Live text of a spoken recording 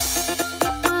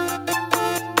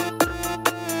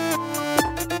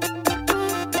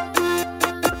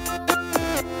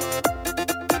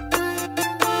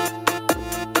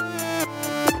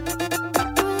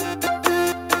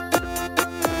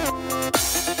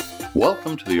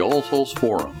Welcome to the All Souls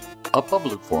Forum, a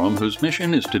public forum whose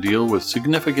mission is to deal with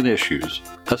significant issues,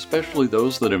 especially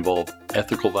those that involve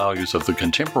ethical values of the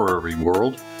contemporary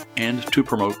world, and to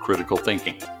promote critical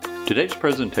thinking. Today's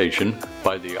presentation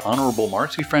by the Honorable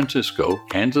Marcy Francisco,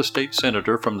 Kansas State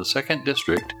Senator from the 2nd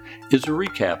District, is a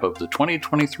recap of the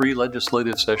 2023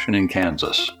 legislative session in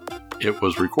Kansas. It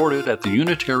was recorded at the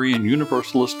Unitarian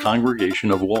Universalist Congregation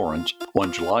of Lawrence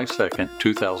on July 2,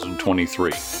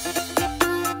 2023.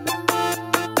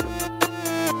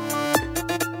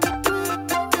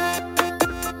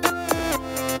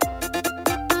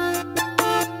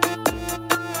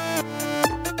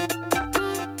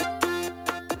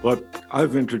 But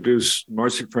I've introduced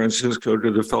Marcy Francisco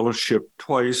to the fellowship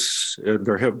twice, and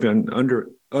there have been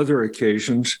other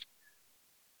occasions.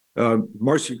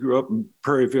 Marcy grew up in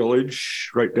Prairie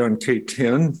Village, right down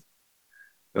K10.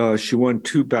 She won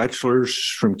 2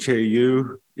 bachelors from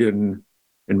KU in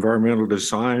environmental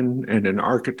design and in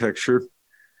architecture.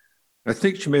 I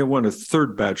think she may have won a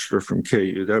 3rd bachelor from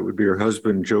KU. That would be her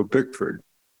husband, Joe Bickford.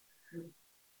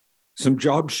 Some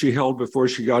jobs she held before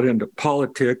she got into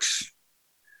politics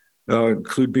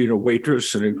include being a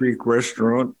waitress in a Greek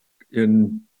restaurant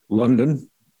in London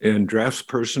and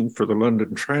draftsperson for the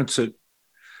London Transit.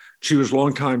 She was a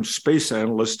longtime space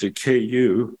analyst at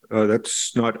KU.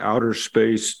 That's not outer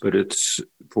space, but it's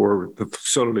for the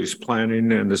facilities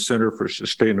planning and the Center for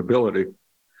Sustainability.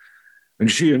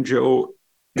 And she and Joe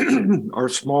are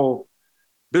small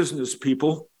business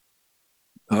people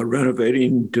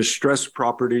renovating distressed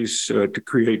properties to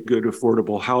create good,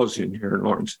 affordable housing here in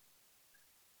Lawrence.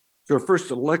 So her first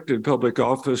elected public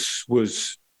office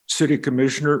was city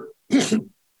commissioner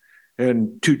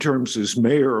and 2 terms as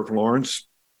mayor of Lawrence.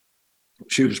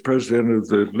 She was president of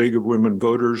the League of Women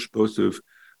Voters, both of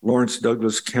Lawrence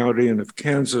Douglas County and of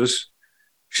Kansas.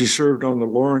 She served on the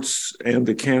Lawrence and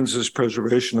the Kansas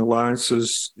Preservation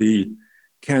Alliances, the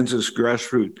Kansas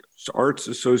Grassroots Arts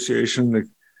Association,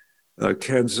 the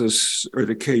Kansas or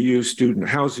the KU Student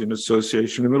Housing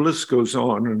Association, and the list goes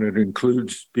on, and it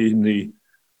includes being the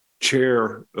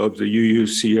chair of the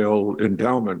UUCL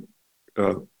Endowment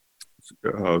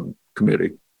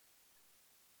Committee.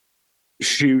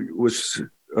 She was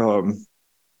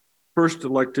first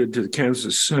elected to the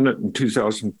Kansas Senate in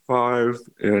 2005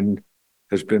 and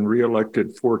has been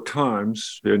reelected 4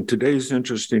 times. And today's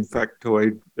interesting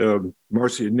factoid,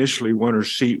 Marcy initially won her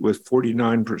seat with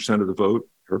 49% of the vote.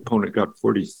 Her opponent got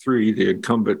 43, the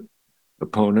incumbent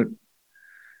opponent.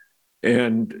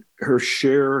 And her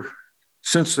share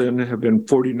since then have been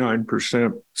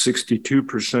 49%,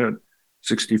 62%,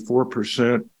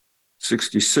 64%,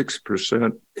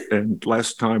 66%, and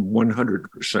last time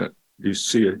 100%. You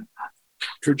see a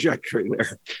trajectory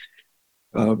there.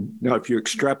 Now, if you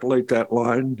extrapolate that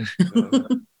line,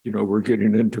 we're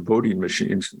getting into voting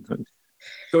machines and things.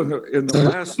 So in the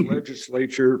last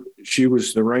legislature, she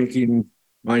was the ranking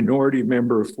minority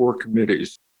member of 4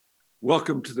 committees.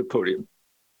 Welcome to the podium.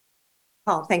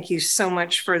 Paul, thank you so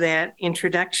much for that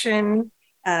introduction,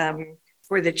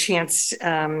 for the chance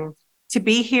to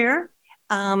be here,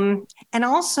 and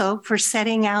also for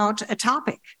setting out a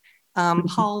topic.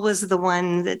 Paul was the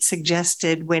one that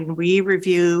suggested when we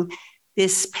review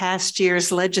this past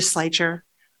year's legislature,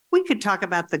 we could talk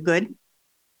about the good,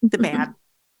 the bad,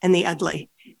 and the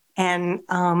ugly. And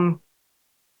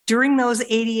during those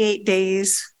 88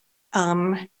 days,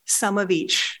 some of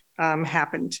each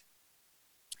happened.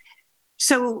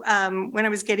 So when I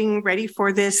was getting ready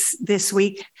for this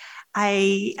week,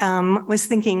 I was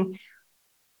thinking,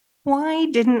 why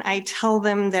didn't I tell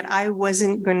them that I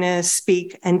wasn't going to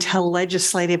speak until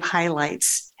legislative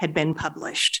highlights had been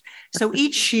published? So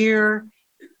each year,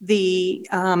 the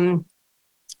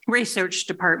research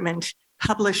department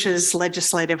publishes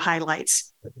legislative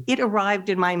highlights. It arrived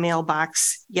in my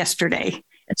mailbox yesterday.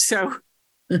 So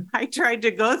I tried to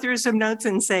go through some notes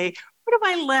and say, what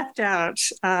have I left out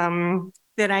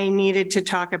that I needed to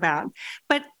talk about?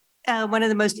 But one of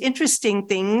the most interesting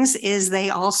things is they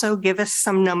also give us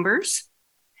some numbers.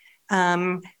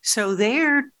 So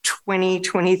their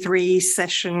 2023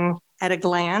 session at a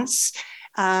glance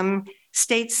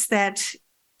states that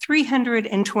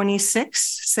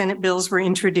 326 Senate bills were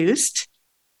introduced.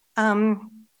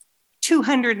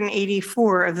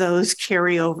 284 of those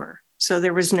carry over. So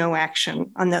there was no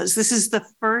action on those. This is the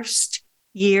first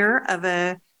year of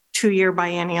a 2-year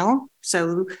biennial.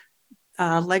 So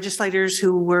legislators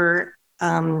who were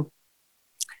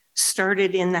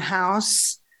started in the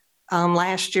House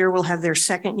last year will have their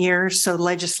 2nd year, so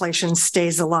legislation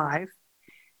stays alive.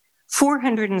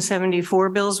 474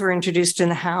 bills were introduced in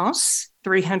the House.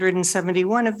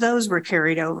 371 of those were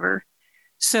carried over.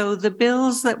 So the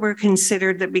bills that were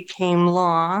considered that became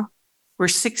law were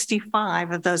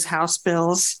 65 of those House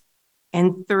bills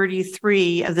and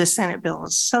 33 of the Senate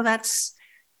bills. So that's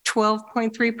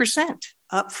 12.3%,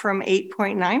 up from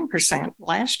 8.9%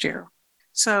 last year.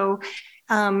 So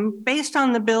based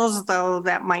on the bills, though,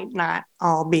 that might not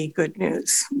all be good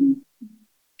news.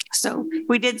 So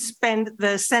we did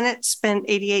the Senate spent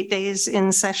 88 days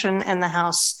in session and the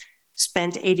House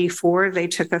spent 84. They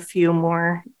took a few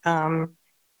more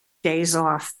days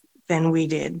off than we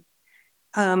did.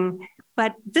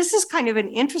 But this is kind of an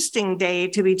interesting day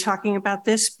to be talking about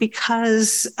this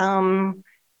because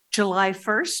July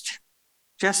 1st,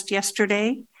 just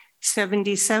yesterday,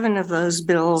 77 of those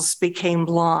bills became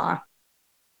law,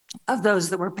 of those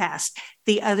that were passed.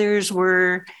 The others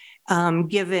were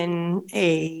given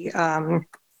a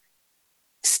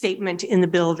statement in the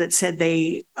bill that said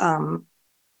they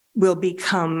will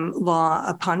become law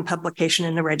upon publication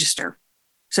in the Register.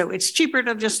 So it's cheaper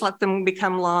to just let them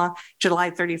become law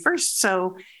July 31st.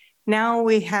 So now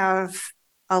we have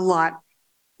a lot,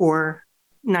 or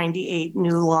 98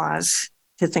 new laws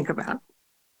to think about.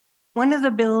 One of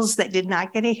the bills that did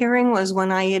not get a hearing was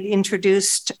one I had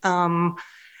introduced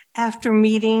after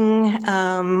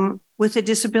meeting with a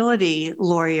disability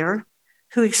lawyer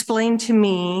who explained to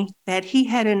me that he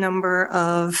had a number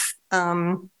of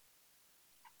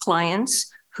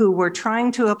clients who were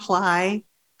trying to apply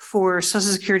for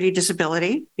Social Security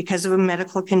disability because of a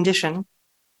medical condition.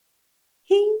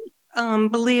 He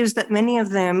believes that many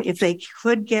of them, if they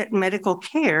could get medical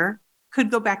care, could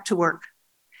go back to work.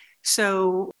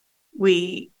 So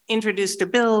we introduced a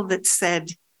bill that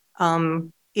said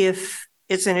if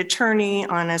it's an attorney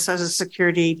on a Social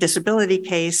Security disability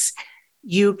case,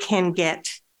 you can get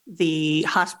the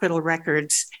hospital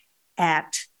records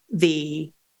at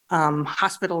the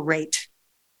hospital rate.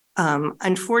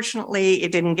 Unfortunately,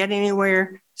 it didn't get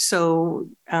anywhere. So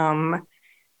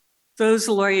those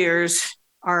lawyers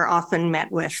are often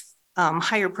met with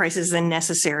higher prices than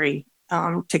necessary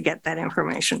to get that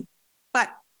information. But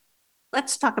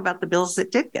let's talk about the bills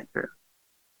that did get through.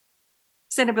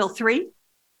 Senate Bill 3,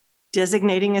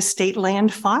 designating a state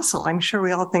land fossil. I'm sure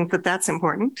we all think that that's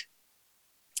important.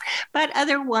 But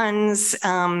other ones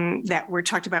that were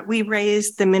talked about, we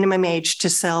raised the minimum age to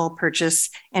sell, purchase,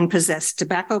 and possess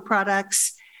tobacco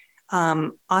products,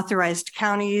 authorized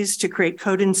counties to create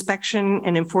code inspection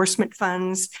and enforcement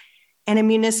funds, and a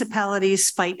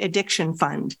municipalities fight addiction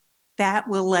fund. That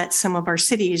will let some of our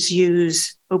cities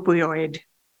use opioid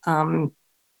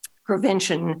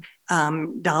prevention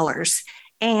dollars.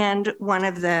 And one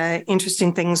of the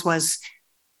interesting things was,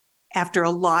 after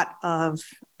a lot of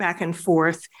back and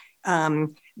forth,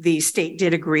 the state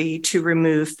did agree to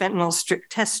remove fentanyl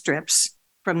test strips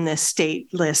from the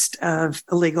state list of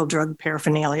illegal drug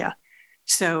paraphernalia.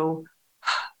 So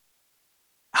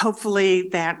hopefully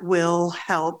that will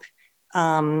help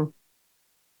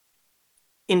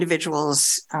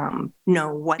individuals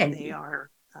know what they are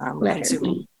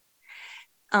consuming.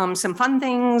 Some fun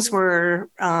things were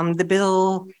the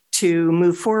bill to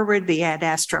move forward the Ad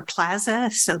Astra Plaza,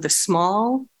 so the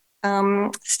small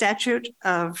statute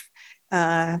of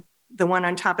the one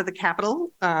on top of the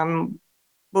Capitol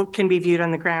can be viewed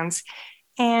on the grounds,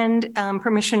 and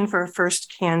permission for a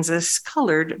First Kansas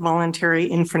Colored Voluntary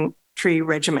Infantry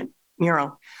Regiment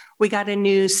mural. We got a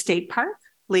new state park,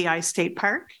 Lehigh State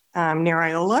Park, near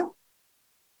Iola.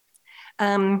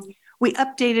 We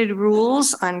updated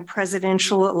rules on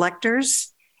presidential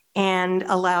electors and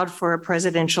allowed for a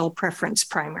presidential preference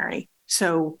primary.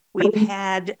 So we've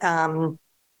had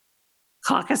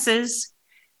caucuses,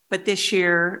 but this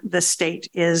year the state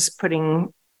is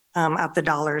putting out the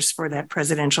dollars for that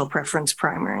presidential preference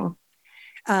primary.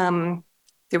 There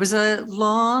was a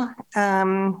law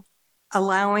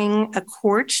allowing a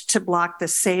court to block the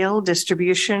sale,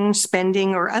 distribution,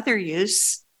 spending, or other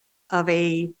use of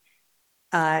a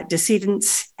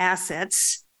decedent's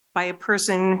assets by a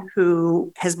person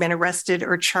who has been arrested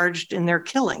or charged in their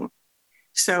killing.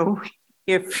 So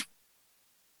if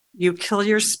you kill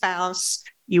your spouse,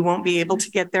 you won't be able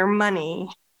to get their money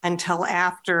until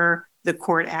after the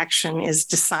court action is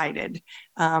decided.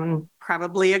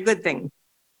 Probably a good thing.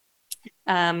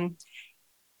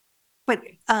 But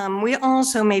we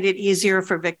also made it easier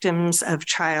for victims of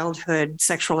childhood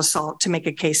sexual assault to make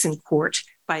a case in court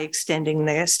by extending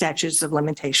the statutes of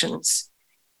limitations.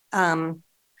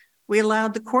 We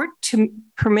allowed the court to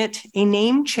permit a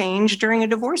name change during a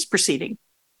divorce proceeding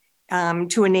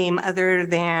to a name other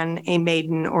than a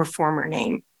maiden or former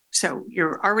name. So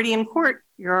you're already in court,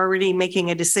 you're already making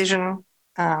a decision.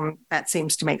 That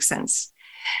seems to make sense.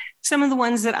 Some of the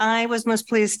ones that I was most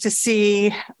pleased to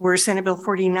see were Senate Bill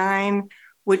 49,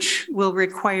 which will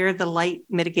require the light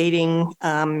mitigating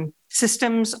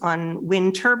systems on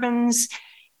wind turbines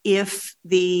if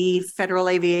the Federal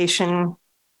Aviation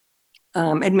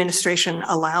Administration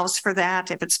allows for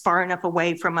that, if it's far enough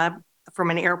away from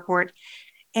an airport.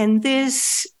 And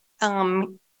this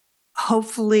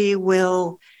hopefully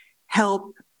will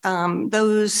help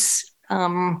those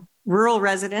rural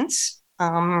residents,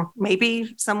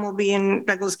 maybe some will be in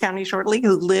Douglas County shortly,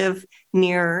 who live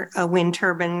near a wind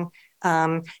turbine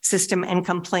system and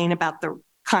complain about the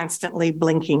constantly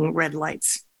blinking red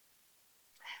lights.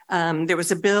 There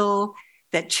was a bill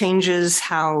that changes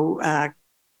how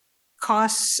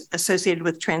costs associated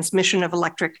with transmission of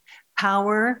electric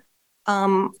power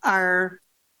are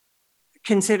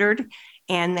considered,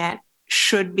 and that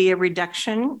should be a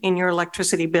reduction in your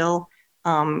electricity bill.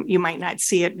 You might not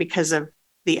see it because of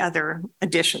the other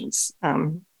additions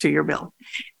to your bill.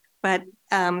 But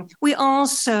we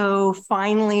also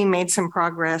finally made some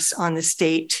progress on the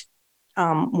state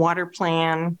water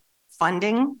plan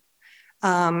funding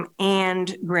and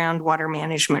groundwater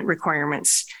management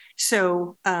requirements.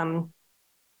 So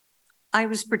I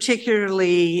was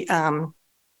particularly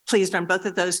pleased on both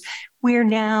of those. We're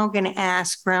now going to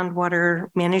ask groundwater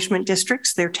management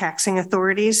districts, their taxing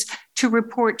authorities, to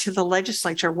report to the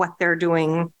legislature what they're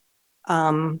doing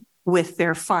with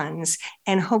their funds.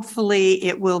 And hopefully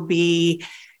it will be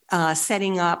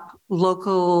setting up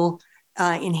local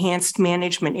enhanced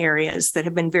management areas that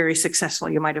have been very successful.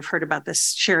 You might have heard about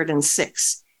this Sheridan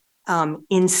 6.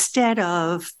 Instead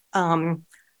of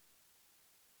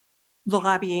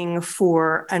lobbying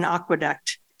for an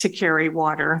aqueduct to carry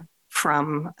water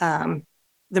from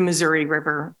the Missouri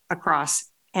River across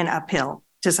and uphill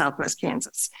to Southwest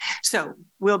Kansas. So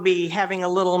we'll be having a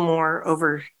little more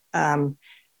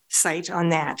oversight on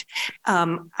that.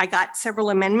 I got several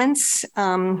amendments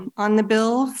on the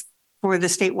bill for the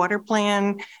state water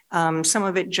plan, some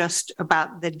of it just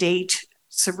about the date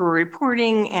of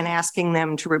reporting and asking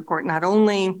them to report not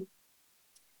only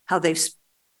how they've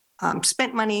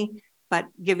spent money, but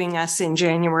giving us in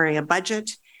January a budget.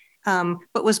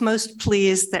 But was most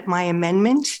pleased that my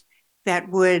amendment that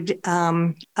would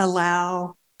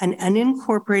allow an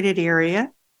unincorporated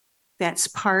area that's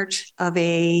part of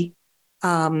a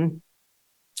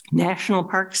national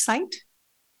park site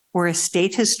or a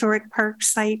state historic park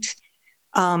site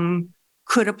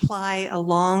could apply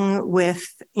along with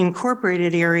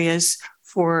incorporated areas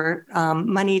for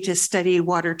money to study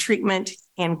water treatment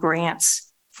and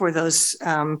grants for those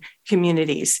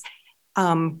communities.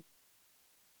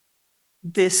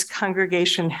 This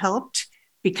congregation helped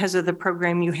because of the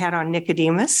program you had on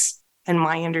Nicodemus, and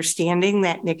my understanding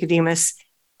that Nicodemus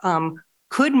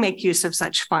could make use of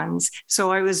such funds.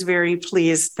 So I was very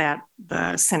pleased that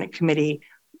the Senate committee,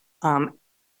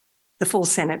 the full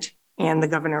Senate and the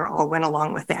governor all went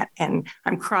along with that. And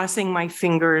I'm crossing my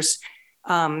fingers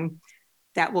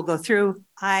that will go through.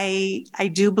 I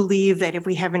do believe that if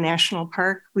we have a national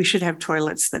park, we should have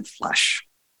toilets that flush.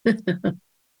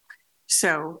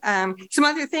 So some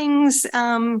other things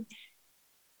that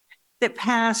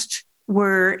passed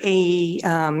were a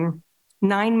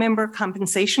 9-member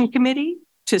compensation committee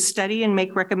to study and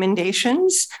make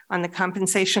recommendations on the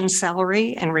compensation,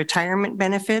 salary, and retirement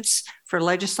benefits for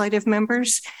legislative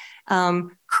members.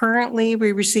 Currently,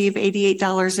 we receive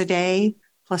 $88 a day,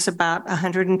 plus about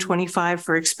 $125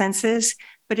 for expenses.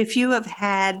 But if you have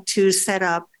had to set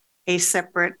up a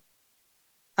separate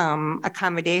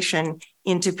accommodation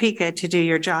in Topeka to do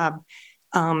your job,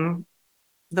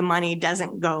 the money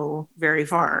doesn't go very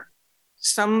far.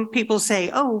 Some people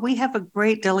say, oh, we have a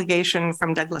great delegation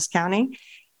from Douglas County.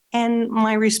 And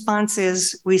my response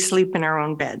is, we sleep in our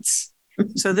own beds.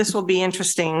 So this will be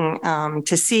interesting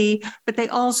to see. But they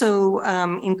also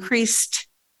increased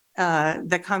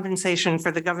the compensation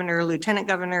for the governor, lieutenant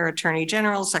governor, attorney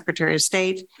general, secretary of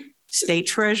state, state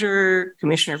treasurer,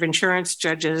 commissioner of insurance,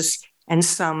 judges, and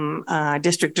some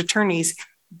district attorneys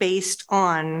based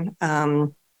on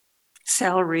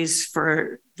salaries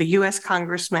for the U.S.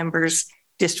 Congress members,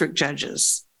 district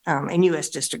judges, and U.S.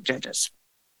 district judges.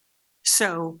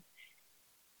 So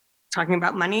talking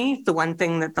about money, the one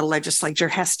thing that the legislature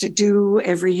has to do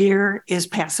every year is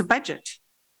pass a budget.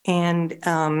 And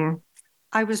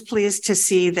I was pleased to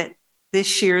see that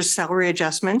this year's salary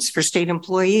adjustments for state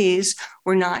employees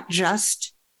were not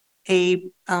just a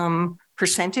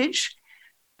percentage,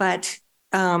 but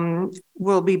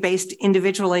will be based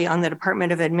individually on the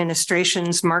Department of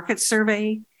Administration's market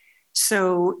survey.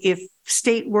 So if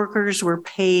state workers were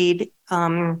paid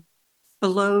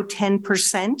below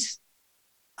 10%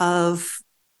 of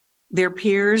their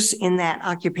peers in that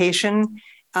occupation,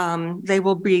 they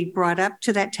will be brought up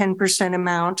to that 10%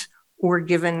 amount, or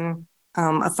given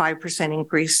a 5%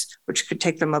 increase, which could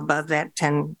take them above that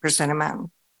 10%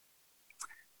 amount.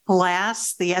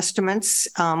 Alas, the estimates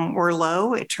were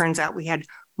low. It turns out we had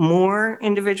more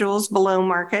individuals below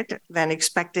market than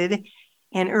expected.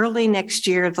 And early next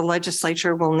year, the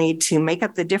legislature will need to make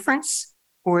up the difference,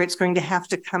 or it's going to have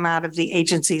to come out of the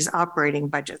agency's operating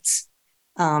budgets.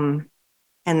 And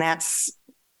that's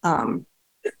going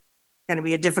to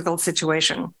be a difficult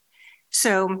situation.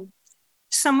 So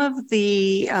some of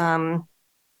the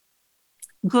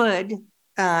good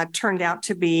turned out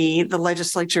to be the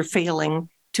legislature failing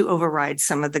to override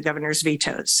some of the governor's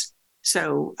vetoes.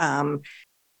 So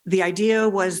the idea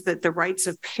was that the rights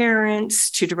of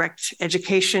parents to direct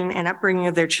education and upbringing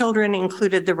of their children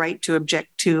included the right to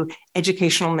object to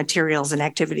educational materials and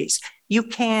activities. You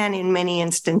can, in many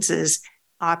instances,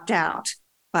 opt out,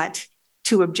 but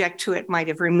to object to it might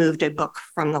have removed a book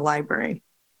from the library.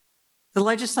 The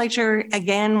legislature,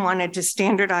 again, wanted to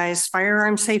standardize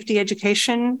firearm safety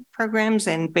education programs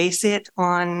and base it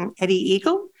on Eddie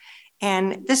Eagle.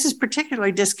 And this is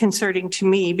particularly disconcerting to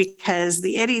me because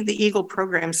the Eddie the Eagle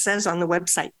program says on the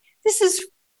website, this is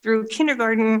through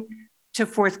kindergarten to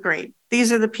 4th grade.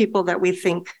 These are the people that we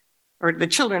think, or the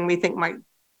children we think might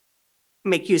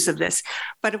make use of this.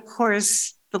 But of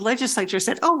course, the legislature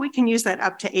said, oh, we can use that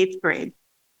up to 8th grade.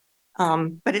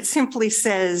 But it simply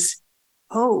says,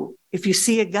 oh, if you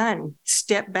see a gun,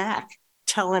 step back,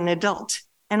 tell an adult.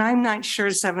 And I'm not sure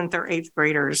 7th or 8th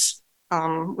graders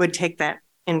would take that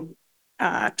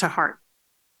to heart.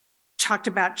 Talked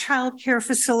about childcare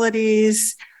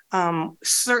facilities.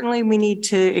 Certainly we need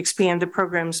to expand the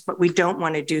programs, but we don't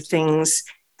want to do things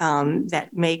that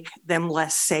make them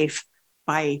less safe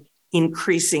by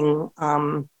increasing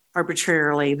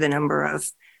arbitrarily the number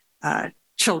of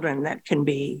children that can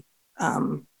be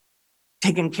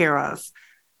taken care of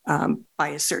by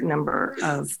a certain number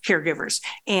of caregivers.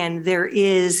 And there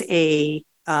is a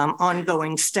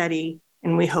ongoing study,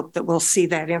 and we hope that we'll see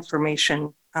that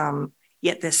information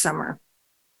yet this summer.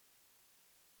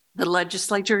 The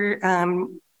legislature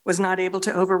was not able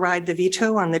to override the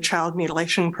veto on the Child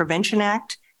Mutilation Prevention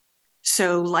Act.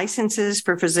 So licenses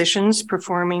for physicians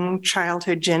performing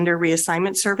childhood gender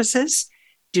reassignment services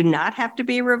do not have to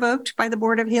be revoked by the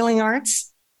Board of Healing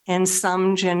Arts, and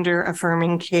some gender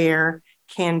affirming care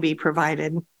can be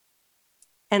provided.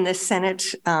 And the Senate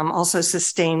also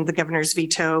sustained the governor's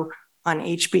veto on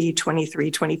HB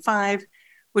 2325,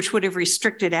 which would have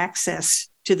restricted access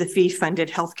to the fee-funded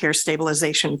healthcare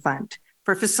stabilization fund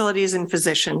for facilities and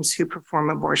physicians who perform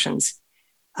abortions.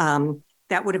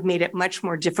 That would have made it much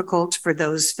more difficult for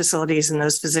those facilities and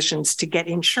those physicians to get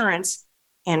insurance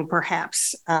and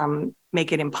perhaps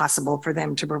make it impossible for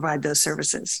them to provide those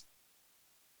services.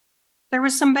 There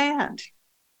was some bad.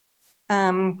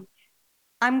 I'm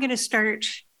going to start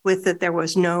with that there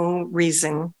was no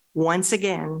reason, once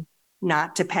again,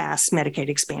 not to pass Medicaid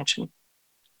expansion.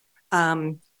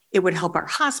 It would help our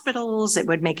hospitals. It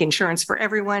would make insurance for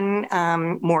everyone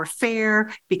more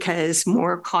fair because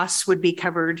more costs would be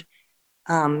covered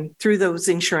through those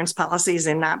insurance policies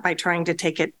and not by trying to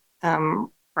take it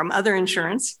from other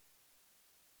insurance.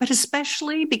 But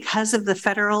especially because of the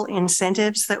federal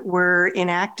incentives that were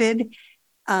enacted,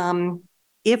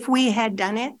 if we had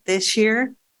done it this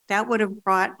year, that would have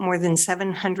brought more than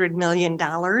 $700 million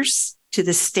to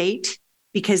the state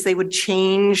because they would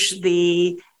change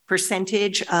the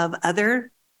percentage of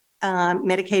other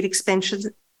Medicaid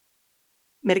expenses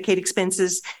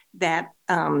that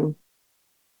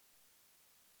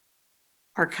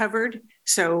are covered.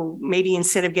 So maybe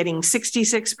instead of getting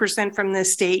 66% from the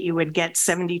state, you would get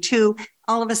 72.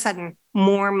 All of a sudden,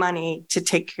 more money to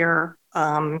take care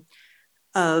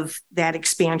of that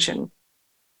expansion.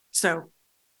 So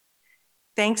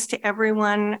thanks to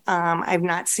everyone. I've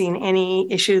not seen any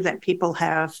issue that people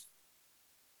have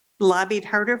lobbied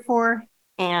harder for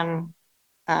and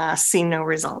seen no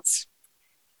results.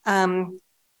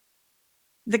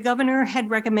 The governor had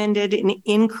recommended an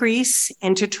increase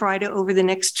and to try to, over the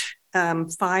next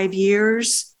 5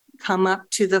 years, come up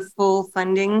to the full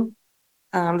funding,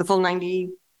 the full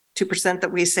 92%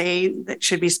 that we say that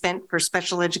should be spent for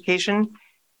special education.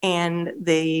 And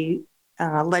the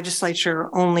legislature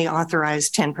only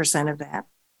authorized 10% of that.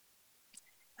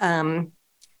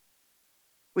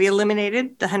 We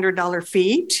eliminated the $100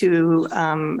 fee to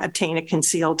obtain a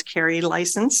concealed carry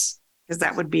license, because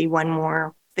that would be one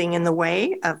more thing in the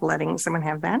way of letting someone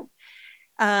have that.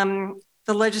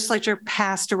 The legislature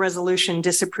passed a resolution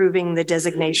disapproving the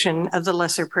designation of the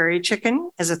lesser prairie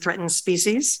chicken as a threatened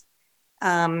species.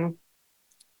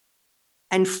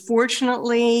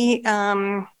 Unfortunately,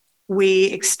 we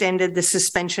extended the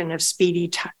suspension of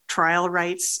speedy trial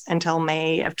rights until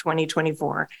May of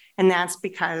 2024. And that's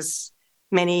because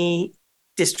many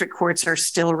district courts are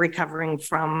still recovering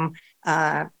from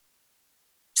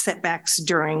setbacks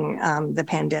during the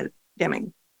pandemic.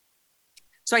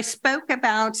 So I spoke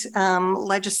about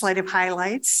legislative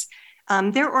highlights.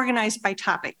 They're organized by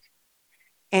topic.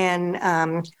 And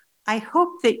I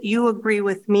hope that you agree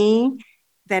with me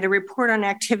that a report on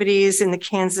activities in the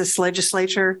Kansas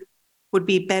legislature would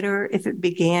be better if it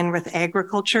began with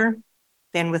agriculture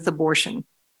than with abortion.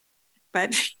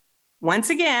 But once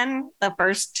again, the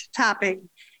first topic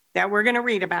that we're going to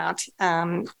read about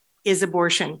is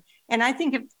abortion. And I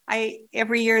think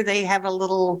every year they have a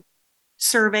little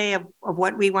survey of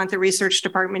what we want the research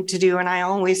department to do. And I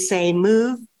always say,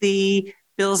 move the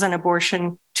bills on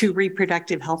abortion to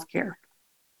reproductive health care.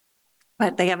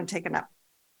 But they haven't taken up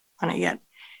on it yet.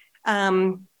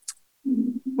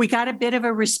 We got a bit of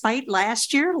a respite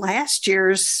last year. Last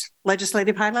year's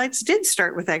legislative highlights did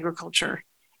start with agriculture.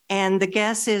 And the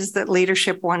guess is that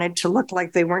leadership wanted to look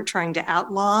like they weren't trying to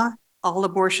outlaw all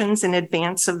abortions in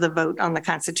advance of the vote on the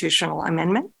constitutional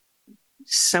amendment.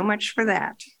 So much for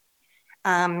that.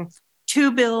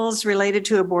 2 bills related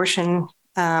to abortion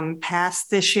passed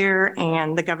this year,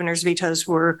 and the governor's vetoes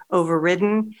were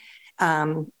overridden.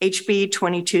 HB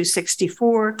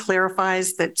 2264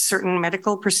 clarifies that certain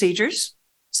medical procedures,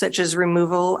 such as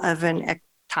removal of an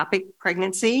ectopic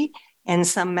pregnancy and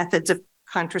some methods of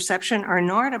contraception, are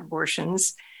not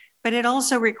abortions, but it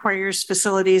also requires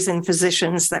facilities and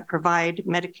physicians that provide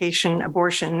medication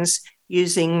abortions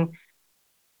using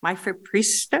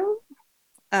mifepristone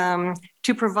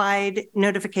to provide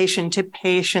notification to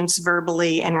patients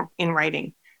verbally and in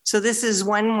writing. So this is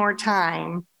one more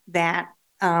time that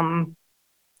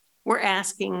we're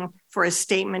asking for a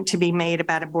statement to be made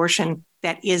about abortion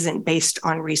that isn't based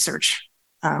on research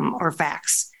or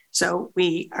facts. So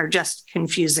we are just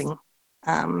confusing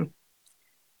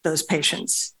those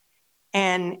patients.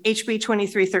 And HB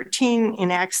 2313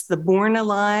 enacts the Born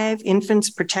Alive Infants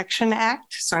Protection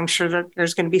Act. So I'm sure that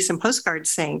there's going to be some postcards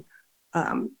saying,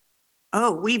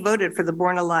 oh, we voted for the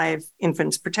Born Alive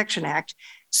Infants Protection Act.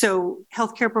 So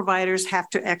healthcare providers have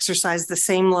to exercise the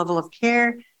same level of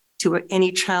care to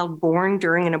any child born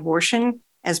during an abortion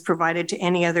as provided to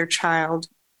any other child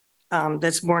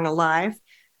that's born alive.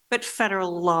 But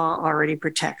federal law already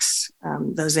protects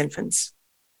those infants.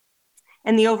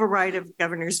 And the override of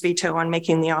governor's veto on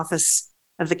making the office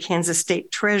of the Kansas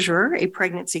State Treasurer a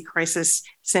pregnancy crisis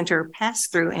center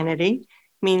pass-through entity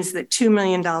means that $2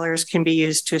 million can be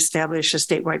used to establish a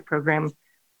statewide program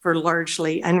for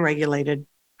largely unregulated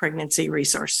pregnancy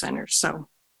resource centers. So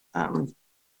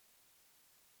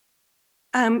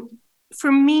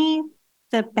for me,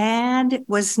 the bad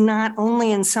was not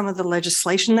only in some of the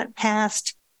legislation that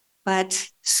passed, but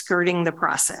skirting the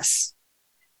process.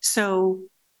 So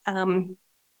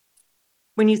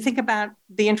when you think about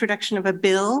the introduction of a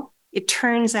bill, it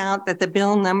turns out that the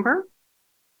bill number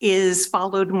is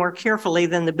followed more carefully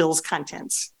than the bill's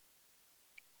contents.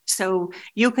 So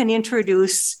you can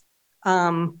introduce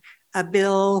a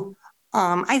bill.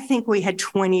 I think we had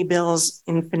 20 bills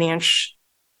in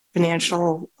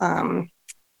financial and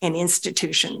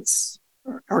institutions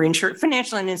or insured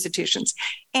financial and institutions.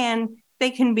 And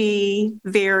they can be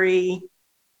very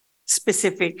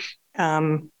specific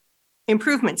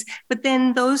improvements, but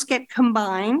then those get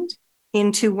combined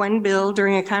into one bill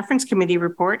during a conference committee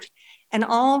report, and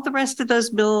all the rest of those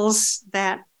bills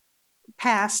that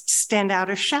passed stand out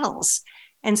as shells.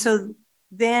 And so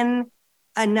then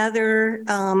another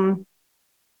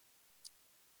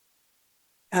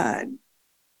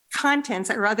contents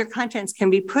or other contents can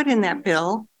be put in that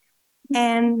bill,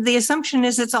 and the assumption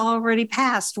is it's already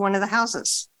passed one of the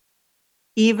houses,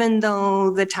 even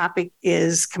though the topic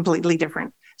is completely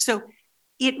different. So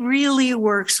it really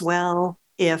works well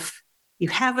if you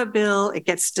have a bill, it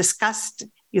gets discussed,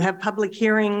 you have public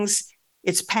hearings,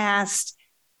 it's passed,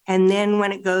 and then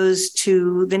when it goes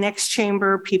to the next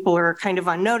chamber, people are kind of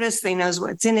on notice, they know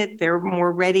what's in it, they're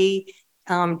more ready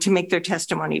to make their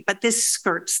testimony. But this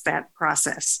skirts that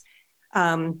process.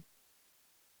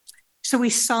 So we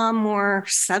saw more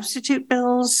substitute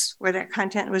bills where that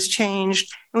content was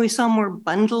changed, and we saw more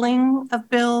bundling of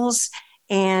bills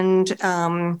and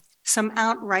some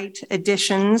outright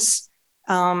additions,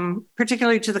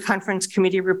 particularly to the conference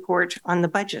committee report on the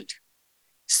budget.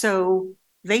 So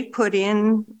they put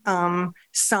in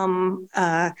some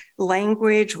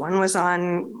language. One was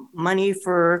on money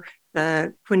for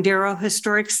the Quindaro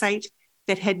Historic Site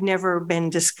that had never been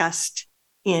discussed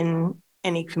in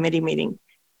any committee meeting.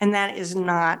 And that is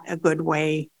not a good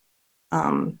way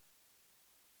to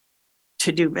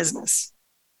to do business.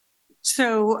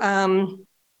 So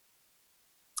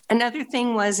another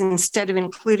thing was, instead of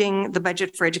including the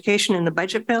budget for education in the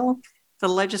budget bill, the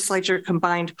legislature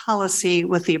combined policy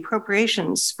with the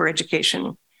appropriations for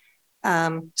education.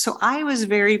 So I was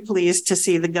very pleased to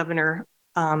see the governor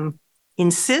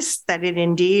insist that it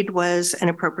indeed was an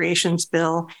appropriations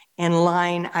bill and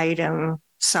line item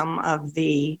some of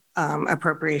the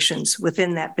appropriations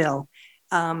within that bill.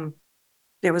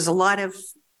 There was a lot of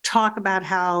talk about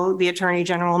how the Attorney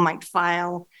General might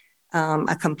file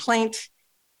a complaint,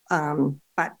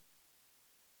 but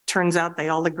turns out they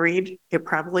all agreed it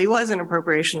probably was an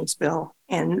appropriations bill,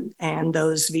 and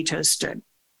those vetoes stood.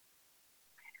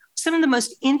 Some of the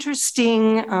most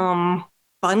interesting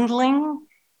bundling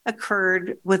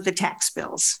occurred with the tax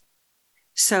bills.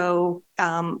 So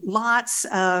lots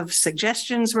of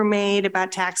suggestions were made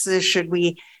about taxes. Should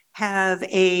we have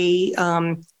a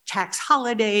tax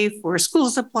holiday for school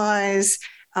supplies?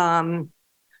 Don't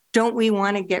we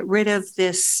want to get rid of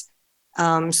this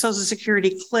Social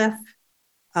Security cliff?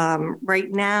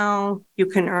 Right now, you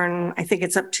can earn, I think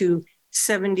it's up to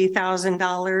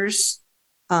 $70,000,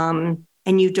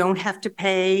 and you don't have to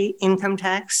pay income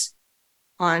tax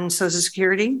on Social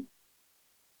Security.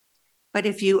 But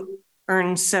if you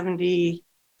earn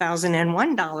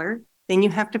 $70,001, then you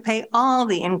have to pay all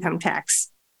the income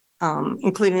tax,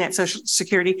 including that Social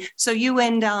Security. So you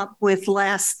end up with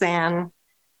less than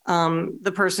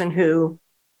the person who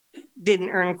didn't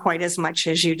earn quite as much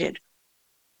as you did.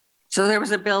 So there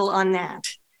was a bill on that.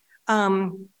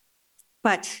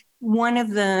 But one of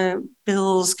the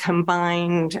bills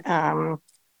combined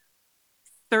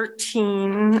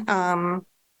 13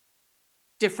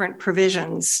 different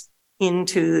provisions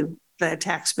into the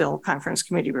tax bill conference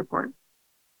committee report.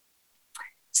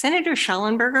 Senator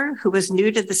Schallenberger, who was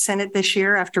new to the Senate this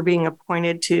year after being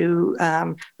appointed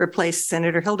to replace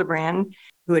Senator Hildebrand,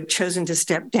 who had chosen to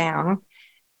step down,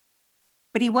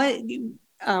 but he was in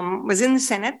the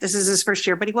Senate. This is his first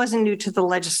year, but he wasn't new to the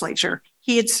legislature.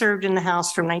 He had served in the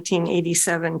House from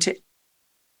 1987 to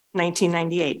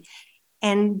 1998.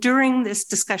 And during this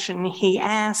discussion, he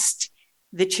asked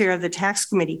the chair of the tax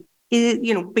committee,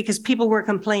 because people were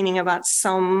complaining about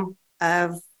some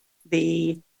of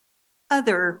the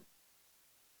other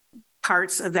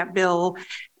parts of that bill,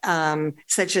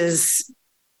 such as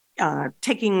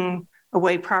taking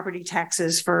away property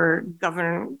taxes for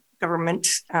government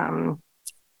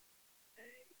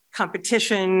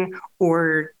competition,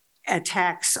 or a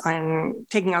tax on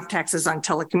taking off taxes on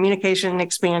telecommunication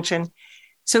expansion.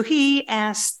 So he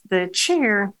asked the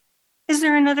chair, is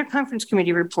there another conference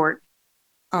committee report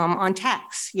on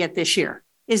tax yet this year?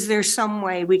 Is there some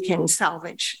way we can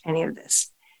salvage any of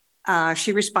this?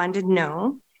 She responded,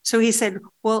 no. So he said,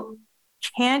 well,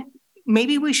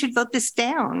 maybe we should vote this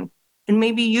down, and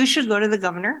maybe you should go to the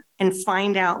governor and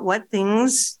find out what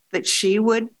things that she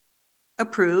would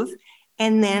approve.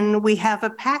 And then we have a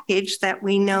package that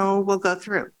we know will go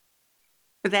through.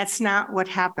 But that's not what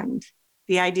happened.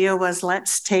 The idea was,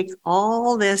 let's take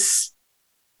all this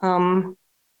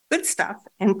good stuff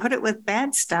and put it with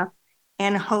bad stuff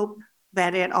and hope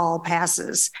that it all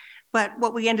passes. But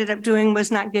what we ended up doing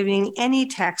was not giving any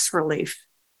tax relief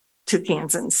to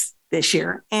Kansans this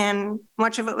year, and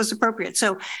much of it was appropriate.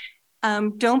 So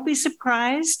don't be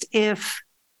surprised if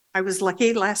I was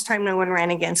lucky last time no one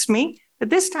ran against me, but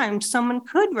this time someone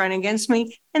could run against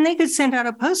me and they could send out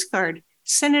a postcard.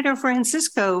 Senator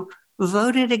Francisco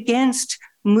voted against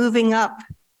moving up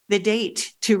the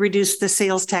date to reduce the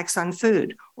sales tax on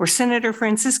food, or Senator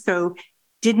Francisco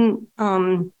didn't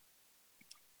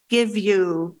give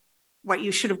you what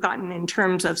you should have gotten in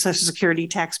terms of Social Security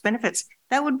tax benefits.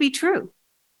 That would be true,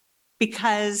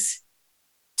 because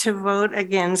to vote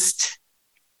against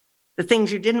the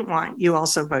things you didn't want, you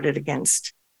also voted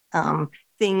against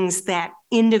things that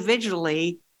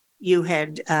individually you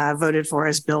had voted for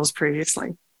as bills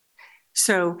previously.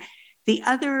 So the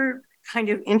other kind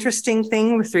of interesting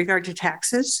thing with regard to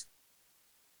taxes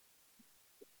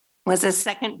was a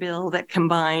second bill that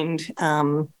combined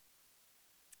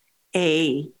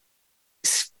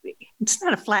it's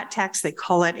not a flat tax, they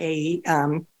call it a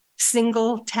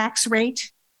single tax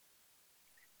rate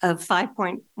of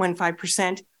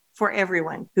 5.15% for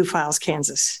everyone who files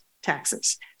Kansas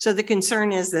taxes. So the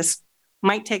concern is this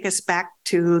might take us back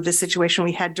to the situation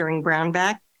we had during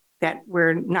Brownback, that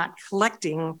we're not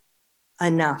collecting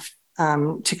enough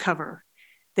to cover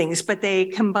things. But they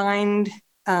combined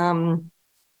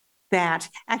that.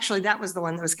 Actually, that was the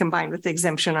one that was combined with the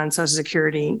exemption on Social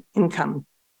Security income.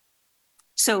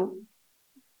 So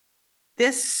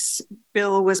this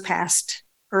bill was passed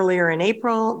earlier in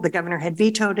April. The governor had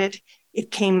vetoed it. It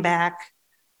came back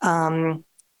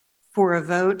for a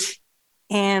vote,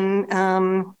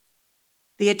 and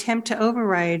the attempt to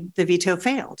override the veto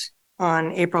failed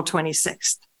on April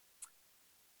 26th.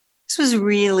 This was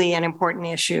really an important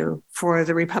issue for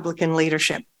the Republican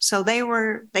leadership. So they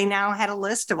now had a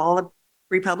list of all the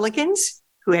Republicans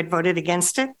who had voted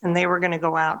against it, and they were going to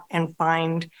go out and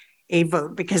find a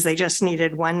vote because they just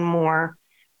needed one more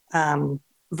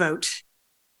vote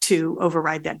to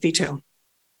override that veto.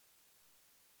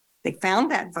 They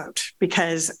found that vote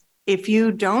because if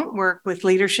you don't work with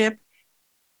leadership,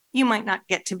 you might not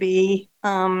get to be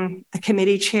a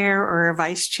committee chair or a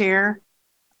vice chair.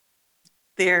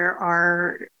 There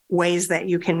are ways that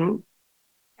you can,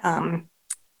 quote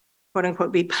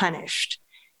unquote, be punished.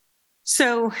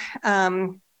 So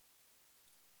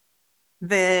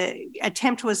the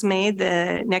attempt was made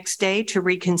the next day to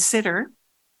reconsider,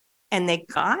 and they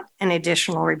got an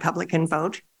additional Republican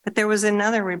vote. But there was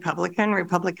another Republican,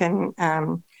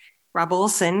 Rob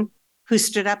Olson, who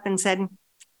stood up and said,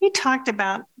 he talked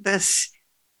about this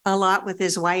a lot with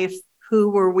his wife. Who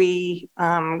were we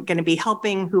going to be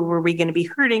helping? Who were we going to be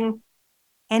hurting?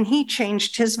 And he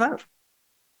changed his vote.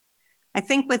 I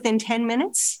think within 10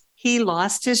 minutes, he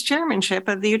lost his chairmanship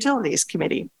of the Utilities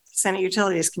Committee, Senate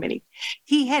Utilities Committee.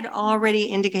 He had already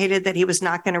indicated that he was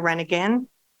not going to run again.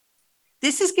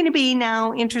 This is going to be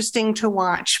now interesting to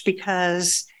watch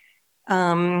because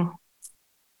the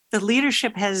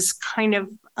leadership has kind of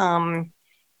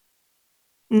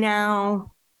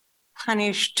now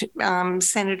punished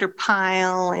Senator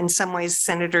Pyle, in some ways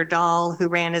Senator Dahl, who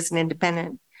ran as an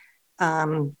independent,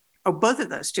 both of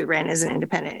those two ran as an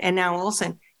independent, and now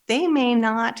Olson. They may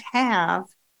not have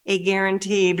a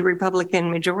guaranteed Republican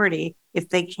majority if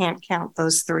they can't count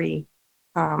those three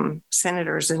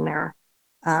senators in their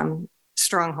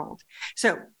stronghold.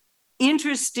 So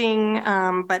interesting,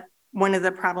 but one of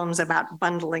the problems about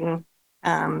bundling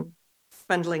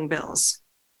bills.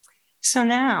 So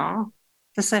now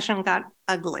the session got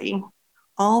ugly.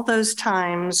 All those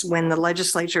times when the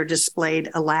legislature displayed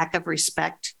a lack of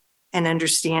respect and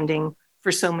understanding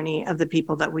for so many of the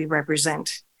people that we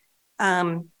represent.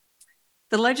 The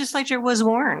legislature was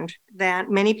warned that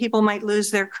many people might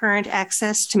lose their current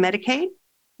access to Medicaid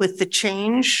with the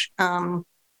change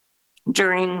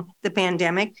during the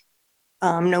pandemic.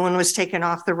 No one was taken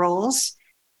off the rolls.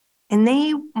 And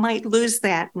they might lose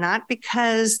that not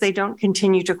because they don't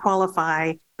continue to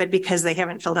qualify, but because they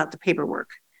haven't filled out the paperwork.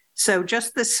 So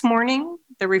just this morning,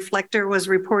 the Reflector was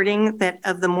reporting that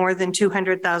of the more than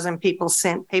 200,000 people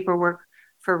sent paperwork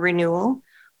for renewal,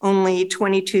 only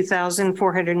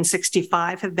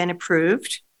 22,465 have been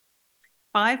approved.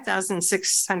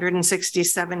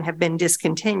 5,667 have been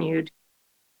discontinued,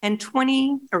 and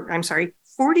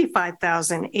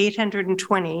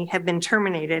 45,820 have been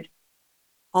terminated,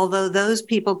 although those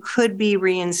people could be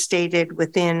reinstated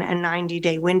within a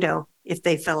 90-day window if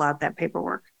they fill out that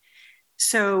paperwork.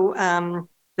 So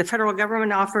the federal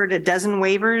government offered a dozen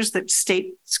waivers that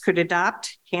states could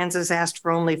adopt. Kansas asked for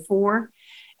only 4.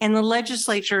 And the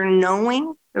legislature,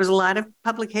 knowing there was a lot of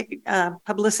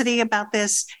publicity about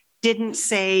this, didn't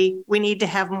say we need to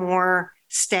have more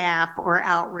staff or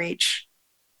outreach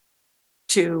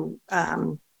to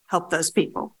help those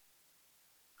people.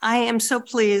 I am so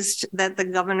pleased that the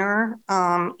governor,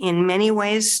 in many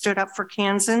ways, stood up for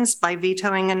Kansans by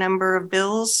vetoing a number of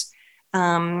bills,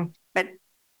 but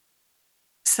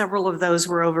several of those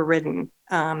were overridden.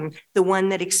 The one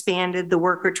that expanded the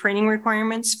worker training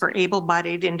requirements for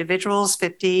able-bodied individuals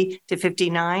 50 to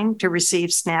 59 to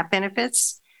receive SNAP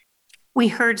benefits. We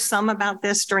heard some about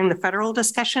this during the federal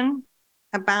discussion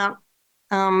about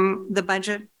the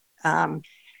budget.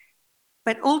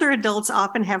 But older adults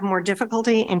often have more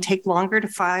difficulty and take longer to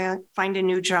find a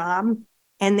new job,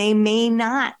 and they may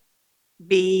not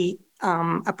be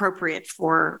appropriate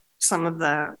for some of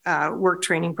the work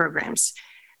training programs.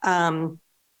 HB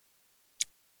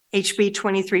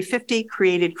 2350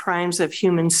 created crimes of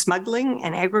human smuggling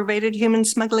and aggravated human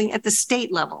smuggling at the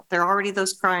state level. There are already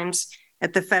those crimes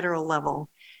at the federal level.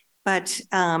 But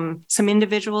some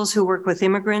individuals who work with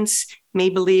immigrants may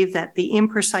believe that the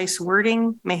imprecise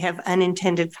wording may have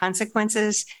unintended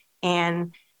consequences,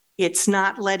 and it's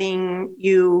not letting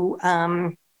you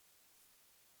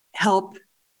help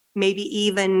maybe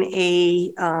even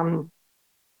a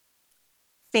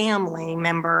family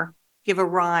member give a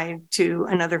ride to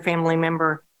another family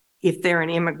member if they're an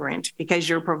immigrant, because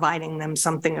you're providing them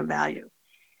something of value.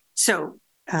 So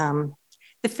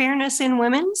the Fairness in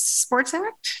Women's Sports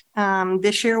Act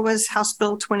this year was House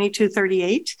Bill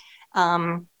 2238.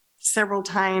 Several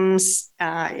times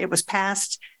it was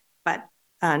passed, but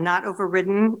not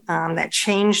overridden. That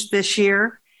changed this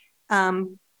year.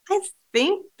 I I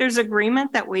think there's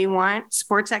agreement that we want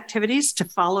sports activities to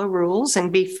follow rules and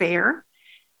be fair,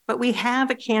 but we have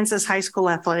a Kansas High School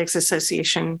Athletics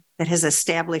Association that has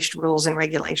established rules and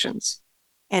regulations,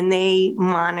 and they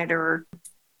monitor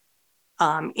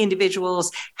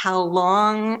individuals, how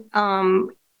long,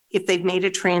 if they've made a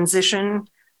transition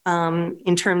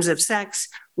in terms of sex,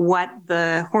 what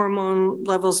the hormone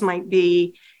levels might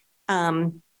be.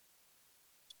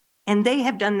 And they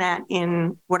have done that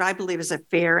in what I believe is a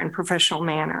fair and professional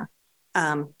manner.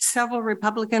 Several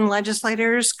Republican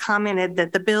legislators commented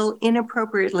that the bill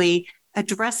inappropriately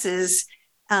addresses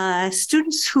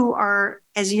students who are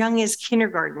as young as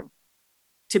kindergarten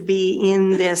to be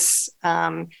in this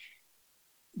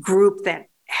group that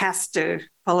has to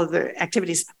follow the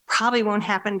activities. Probably won't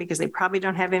happen because they probably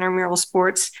don't have intramural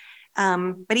sports.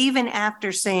 But even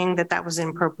after saying that that was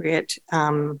inappropriate,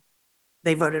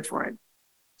 they voted for it.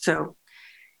 So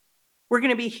we're going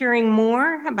to be hearing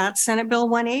more about Senate Bill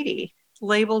 180,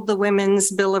 labeled the Women's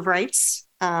Bill of Rights,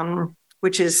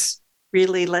 which is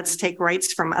really let's take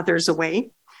rights from others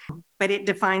away. But it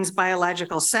defines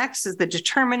biological sex as the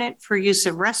determinant for use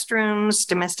of restrooms,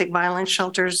 domestic violence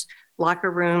shelters, locker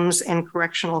rooms, and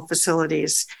correctional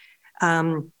facilities.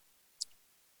 The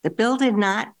bill did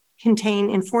not contain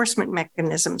enforcement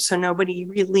mechanisms, so nobody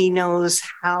really knows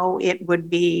how it would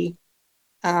be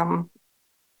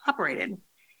operated.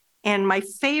 And my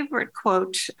favorite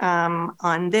quote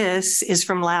on this is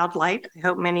from Loud Light. I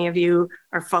hope many of you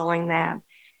are following that.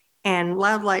 And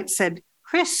Loud Light said,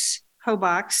 Chris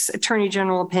Kobach's Attorney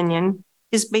General opinion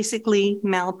is basically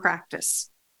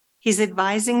malpractice. He's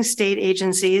advising state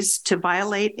agencies to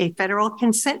violate a federal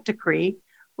consent decree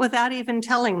without even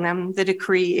telling them the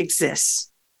decree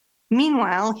exists.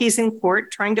 Meanwhile, he's in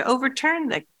court trying to overturn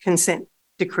the consent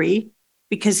decree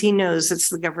because he knows it's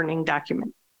the governing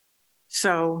document.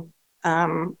 So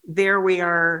there we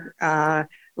are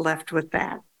left with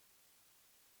that. At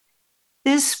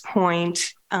this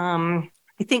point, I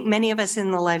think many of us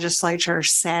in the legislature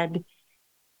said,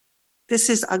 this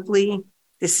is ugly,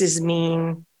 this is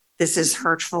mean, this is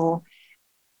hurtful.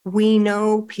 We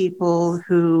know people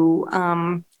who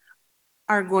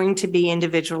are going to be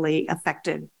individually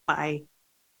affected by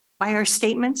our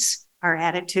statements, our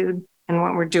attitude, and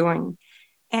what we're doing.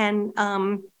 And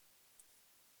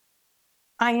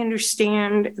I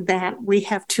understand that we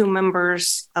have two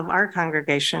members of our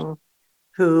congregation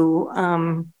who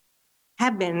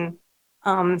have been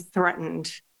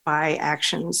threatened by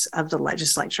actions of the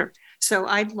legislature. So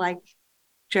I'd like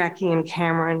Jackie and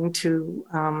Cameron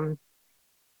to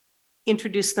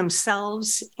introduce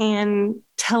themselves and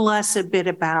tell us a bit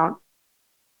about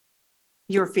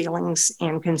your feelings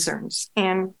and concerns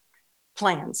and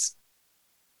plans.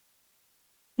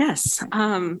 Yes.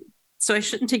 So I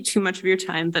shouldn't take too much of your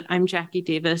time, but I'm Jackie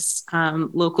Davis,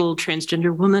 local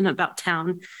transgender woman about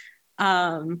town,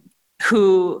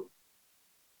 who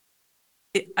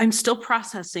I'm still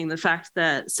processing the fact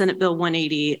that Senate Bill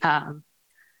 180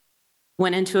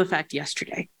 went into effect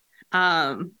yesterday.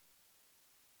 But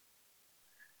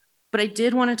I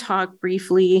did want to talk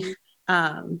briefly.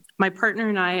 My partner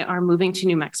and I are moving to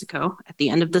New Mexico at the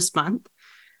end of this month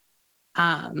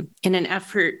in an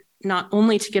effort not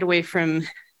only to get away from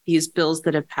these bills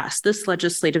that have passed this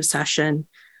legislative session,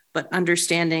 but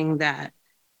understanding that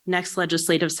next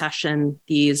legislative session,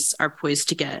 these are poised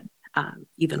to get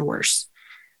even worse.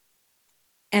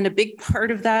 And a big part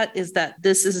of that is that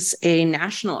this is a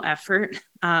national effort.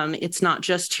 It's not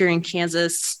just here in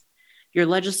Kansas. Your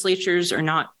legislatures are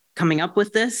not coming up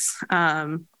with this.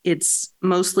 It's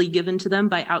mostly given to them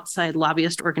by outside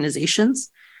lobbyist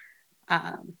organizations,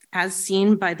 as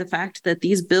seen by the fact that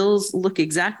these bills look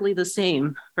exactly the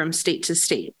same from state to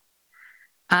state.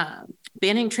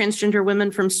 Banning transgender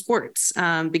women from sports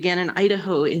began in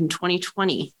Idaho in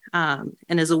 2020 and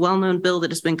is a well-known bill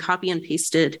that has been copy and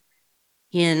pasted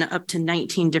in up to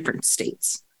 19 different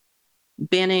states.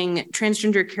 Banning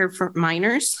transgender care for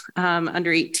minors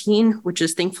under 18, which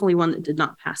is thankfully one that did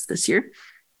not pass this year.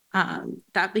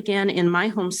 That began in my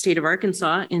home state of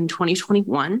Arkansas in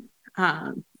 2021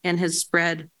 and has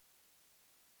spread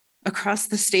across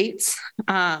the states.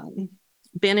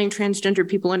 Banning transgender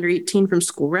people under 18 from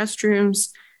school restrooms,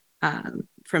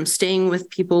 from staying with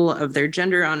people of their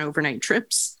gender on overnight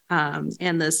trips,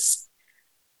 and this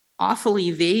awfully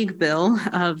vague bill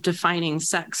of defining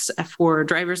sex for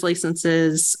driver's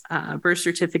licenses, birth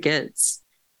certificates,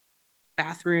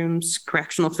 bathrooms,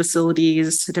 correctional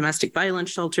facilities, domestic violence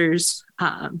shelters.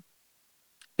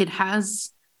 It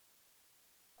has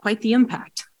quite the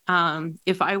impact.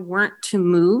 If I weren't to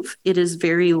move, it is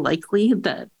very likely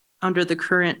that under the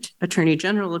current Attorney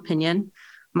General opinion,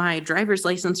 my driver's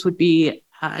license would be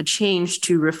changed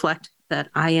to reflect that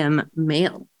I am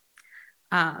male,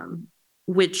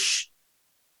 which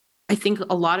I think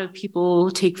a lot of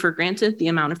people take for granted, the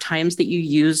amount of times that you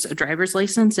use a driver's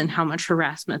license and how much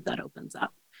harassment that opens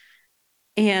up.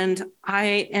 And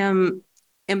I am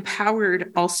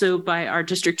empowered also by our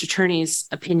district attorney's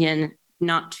opinion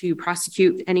not to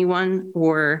prosecute anyone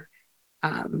or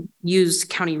use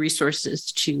county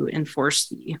resources to enforce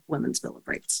the Women's Bill of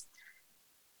Rights.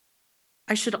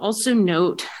 I should also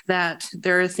note that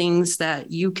there are things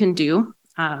that you can do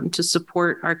to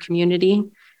support our community,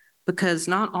 because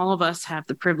not all of us have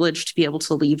the privilege to be able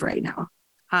to leave right now.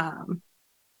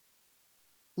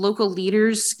 Local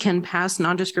leaders can pass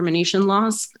non-discrimination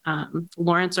laws.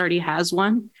 Lawrence already has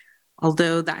one,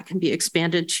 although that can be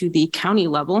expanded to the county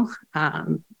level.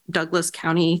 Douglas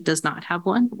County does not have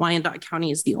one. Wyandotte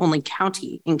County is the only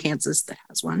county in Kansas that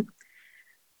has one.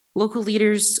 Local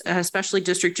leaders, especially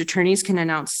district attorneys, can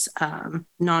announce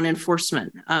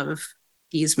non-enforcement of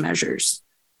these measures,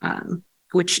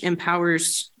 which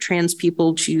empowers trans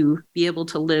people to be able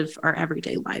to live our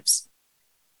everyday lives.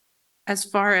 As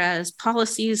far as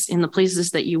policies in the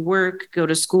places that you work, go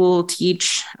to school,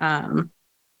 teach,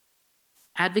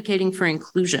 advocating for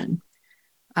inclusion.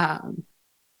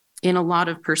 In a lot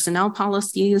of personnel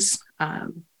policies,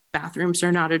 bathrooms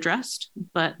are not addressed,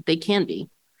 but they can be.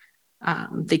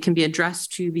 They can be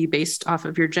addressed to be based off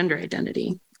of your gender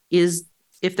identity.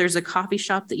 If there's a coffee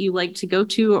shop that you like to go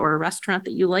to or a restaurant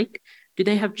that you like, do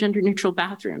they have gender neutral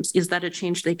bathrooms? Is that a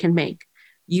change they can make?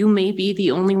 You may be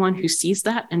the only one who sees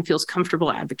that and feels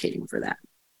comfortable advocating for that.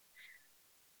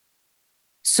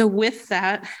 So with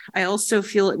that, I also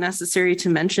feel it necessary to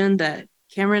mention that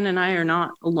Cameron and I are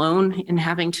not alone in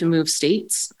having to move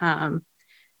states.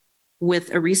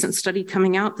 With a recent study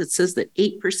coming out that says that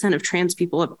 8% of trans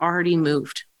people have already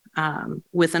moved,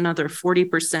 with another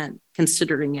 40%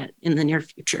 considering it in the near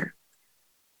future.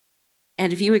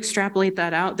 And if you extrapolate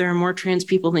that out, there are more trans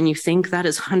people than you think. That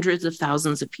is hundreds of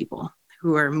thousands of people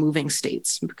who are moving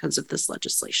states because of this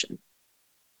legislation.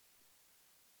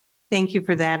 Thank you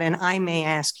for that. And I may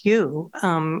ask you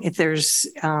if there's,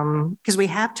 because we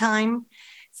have time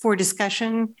for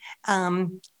discussion.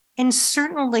 And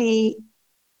certainly,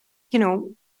 you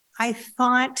know, I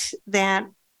thought that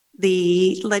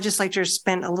the legislature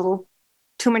spent a little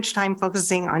too much time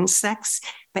focusing on sex,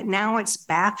 but now it's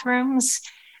bathrooms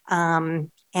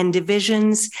and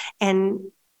divisions. And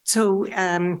so,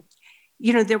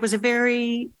 you know, there was a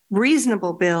very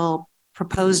reasonable bill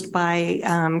proposed by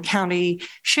county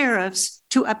sheriffs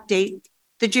to update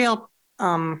the jail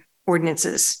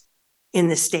ordinances in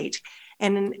the state.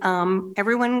 And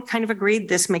everyone kind of agreed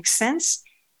this makes sense.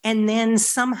 And then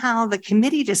somehow the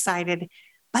committee decided,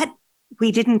 but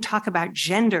we didn't talk about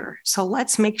gender. So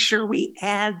let's make sure we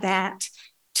add that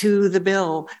to the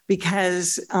bill,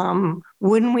 because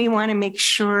wouldn't we want to make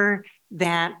sure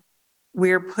that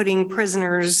we're putting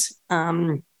prisoners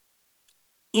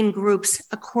in groups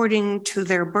according to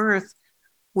their birth,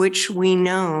 which we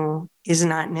know is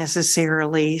not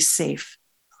necessarily safe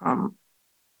for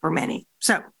many.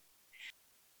 So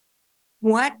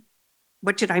what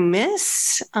did I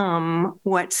miss?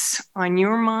 What's on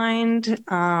your mind?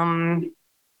 Can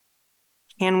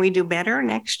we do better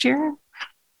next year?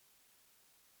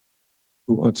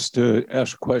 Who wants to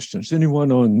ask questions?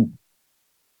 Anyone on?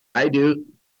 I do.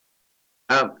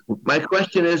 My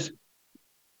question is,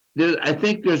 I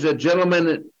think there's a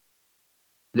gentleman,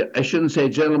 I shouldn't say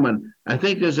gentleman, I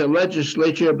think there's a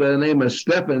legislator by the name of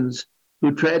Stephens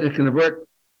who tried to convert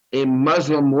a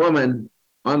Muslim woman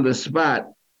on the spot.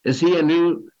 Is he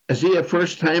a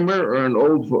first timer or an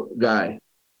old guy?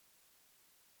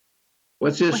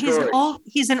 What's his story?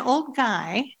 He's an old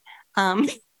guy.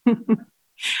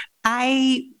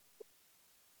 I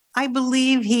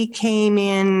believe he came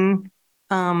in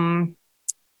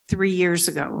 3 years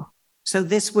ago. So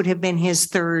this would have been his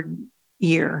third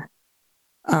year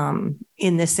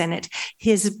in the Senate.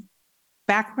 His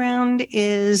background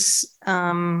is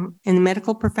in the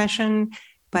medical profession,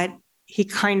 but he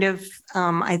kind of,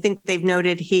 I think they've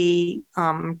noted he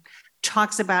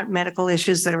talks about medical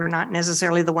issues that are not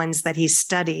necessarily the ones that he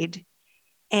studied.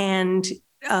 And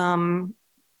I'm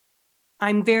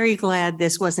very glad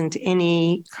this wasn't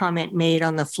any comment made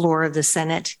on the floor of the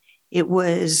Senate. It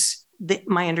was,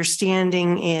 my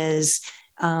understanding is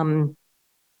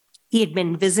he had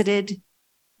been visited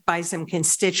by some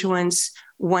constituents.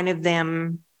 One of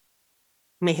them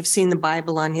may have seen the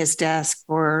Bible on his desk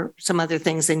or some other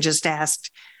things and just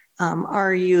asked,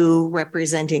 are you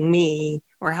representing me,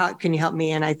 or how can you help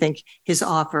me? And I think his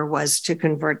offer was to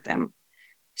convert them.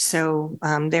 So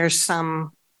there's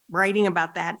some writing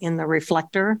about that in the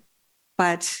Reflector,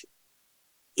 but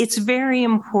it's very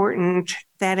important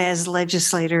that as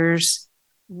legislators,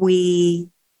 we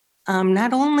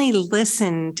not only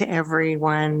listen to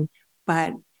everyone,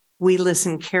 but we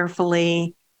listen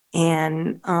carefully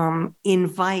and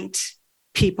invite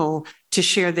people to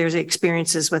share their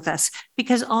experiences with us,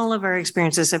 because all of our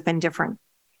experiences have been different.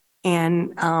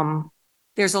 And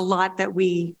there's a lot that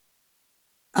we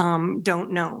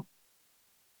don't know.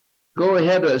 Go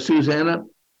ahead, Susanna.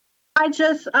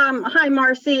 Hi,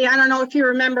 Marcy. I don't know if you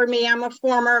remember me. I'm a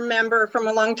former member from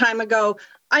a long time ago.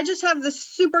 I just have the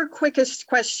super quickest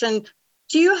question.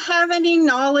 Do you have any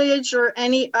knowledge or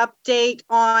any update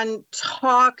on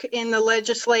talk in the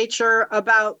legislature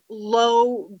about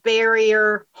low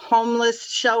barrier homeless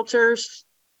shelters?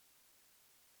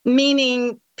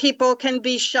 Meaning people can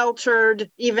be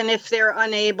sheltered even if they're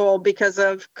unable because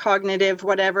of cognitive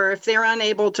whatever. If they're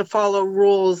unable to follow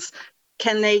rules,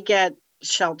 can they get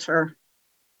shelter?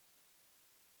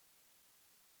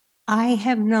 I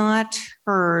have not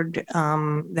heard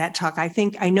that talk.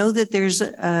 I know that there's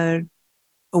a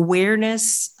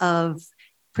awareness of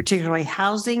particularly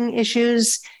housing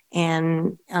issues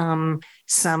and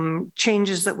some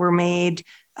changes that were made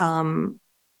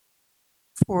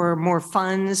for more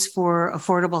funds for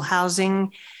affordable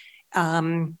housing.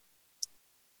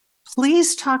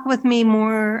 Please talk with me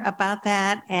more about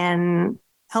that and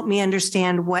help me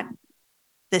understand what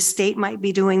the state might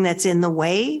be doing that's in the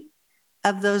way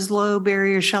of those low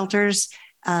barrier shelters.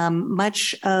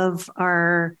 Much of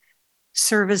our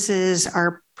services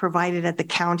are provided at the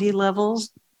county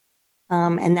levels,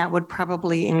 and that would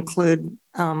probably include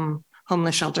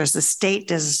homeless shelters. The state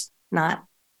does not,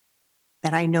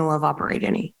 that I know of, operate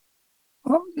any.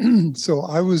 So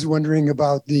I was wondering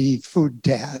about the food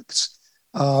tax.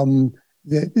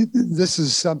 This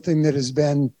is something that has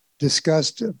been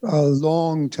discussed a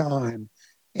long time,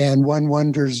 and one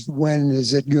wonders, when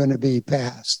is it going to be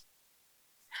passed?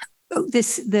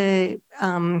 The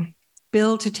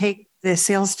bill to take the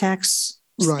sales tax,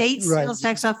 state sales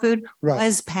tax off food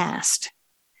was passed.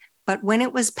 But when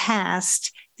it was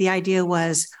passed, the idea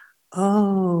was,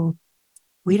 oh,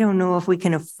 we don't know if we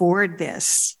can afford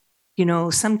this. You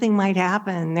know, something might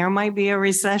happen. There might be a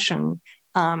recession.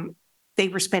 They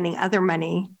were spending other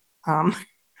money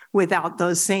without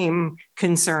those same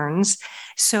concerns.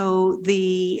 So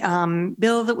the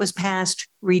bill that was passed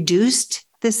reduced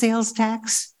the sales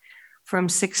tax from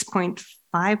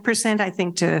 6.5%, I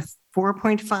think, to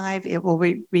 4.5%. It will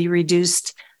be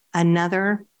reduced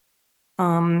another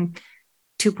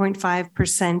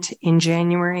 2.5% in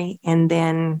January. And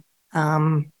then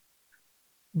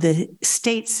the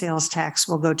state sales tax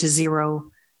will go to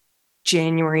zero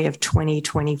January of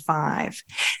 2025.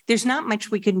 There's not much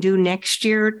we can do next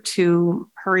year to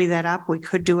hurry that up. We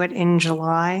could do it in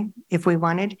July if we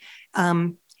wanted.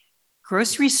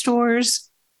 Grocery stores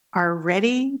are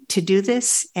ready to do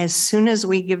this as soon as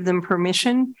we give them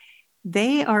permission.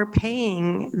 They are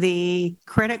paying the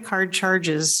credit card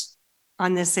charges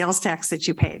on the sales tax that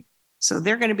you paid. So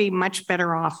they're going to be much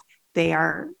better off.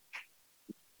 None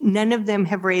of them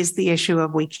have raised the issue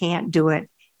of we can't do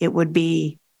it. It would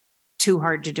be too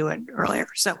hard to do it earlier.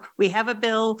 So we have a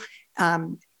bill.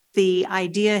 The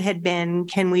idea had been,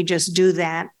 can we just do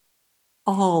that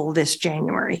all this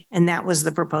January? And that was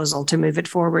the proposal, to move it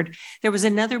forward. There was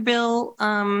another bill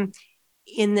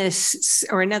in this,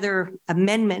 or another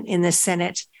amendment in the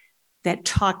Senate, that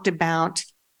talked about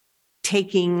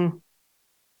taking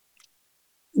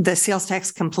the sales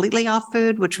tax completely off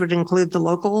food, which would include the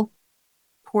local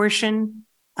portion.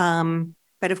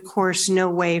 But of course, no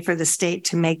way for the state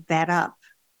to make that up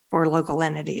for local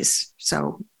entities.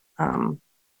 So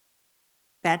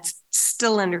that's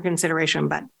still under consideration,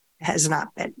 but has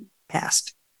not been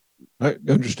passed. I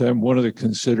understand one of the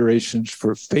considerations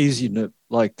for phasing it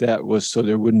like that was so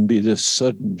there wouldn't be this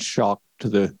sudden shock to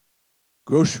the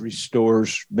grocery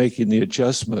stores making the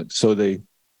adjustment. So they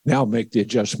now make the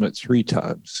adjustment 3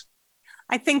 times.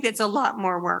 I think it's a lot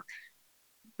more work.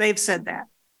 They've said that.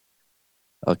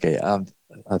 Okay.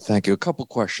 Thank you. A couple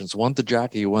questions. One to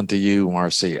Jackie, one to you,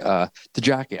 Marcy. To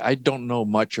Jackie, I don't know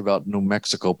much about New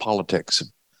Mexico politics,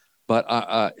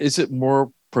 but is it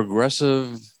more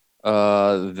progressive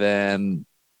than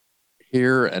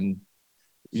here? And,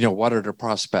 you know, what are the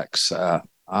prospects?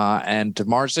 And to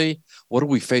Marcy, what are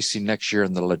we facing next year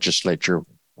in the legislature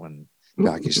when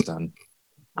Jackie's done?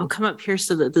 I'll come up here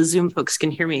so that the Zoom folks can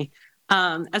hear me.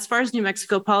 As far as New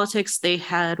Mexico politics, they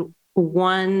had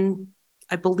one,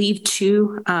 I believe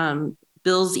 2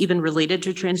 bills even related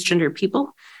to transgender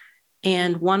people.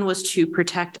 And one was to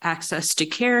protect access to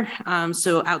care.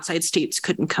 So outside states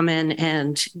couldn't come in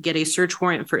and get a search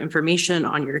warrant for information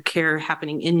on your care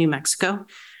happening in New Mexico.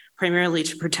 primarily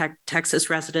to protect Texas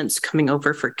residents coming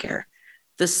over for care.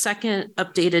 The second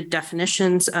updated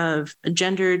definitions of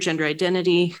gender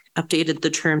identity, updated the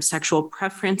term sexual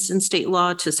preference in state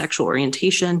law to sexual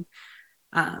orientation.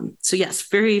 So yes,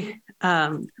 very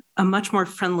a much more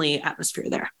friendly atmosphere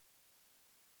there.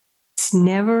 It's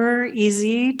never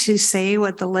easy to say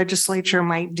what the legislature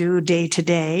might do day to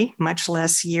day, much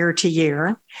less year to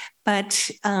year.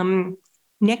 But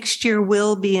next year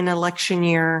will be an election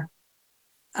year,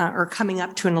 or coming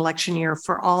up to an election year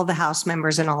for all the House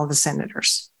members and all the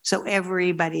senators. So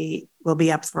everybody will be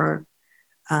up for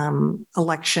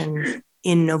election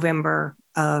in November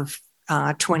of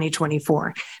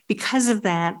 2024. Because of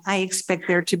that, I expect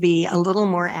there to be a little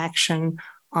more action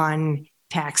on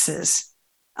taxes,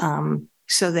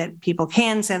 so that people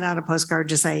can send out a postcard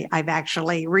to say, I've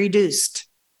actually reduced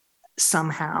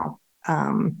somehow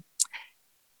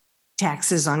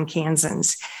taxes on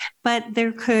Kansans. But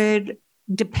there could,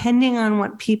 depending on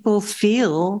what people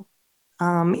feel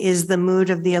is the mood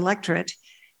of the electorate,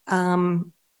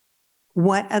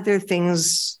 what other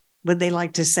things would they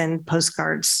like to send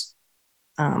postcards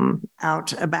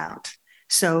out about?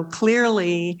 So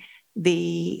clearly,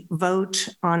 the vote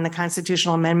on the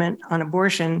constitutional amendment on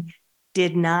abortion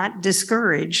did not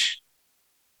discourage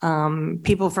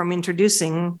people from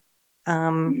introducing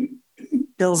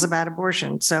bills about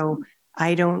abortion. So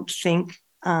I don't think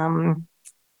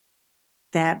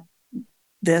that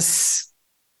this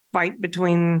fight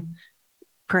between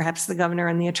perhaps the governor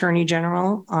and the attorney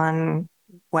general on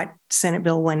what Senate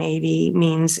Bill 180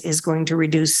 means is going to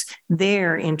reduce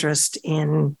their interest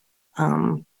in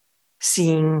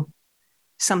seeing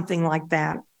something like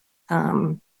that,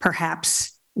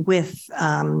 perhaps with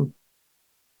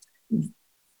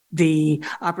the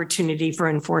opportunity for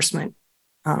enforcement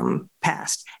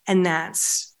passed. And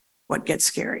that's what gets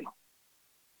scary.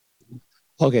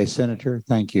 Okay, Senator,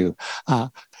 thank you.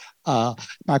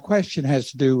 My question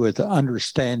has to do with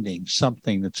understanding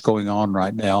something that's going on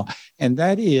right now, and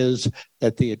that is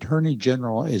that the Attorney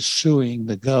General is suing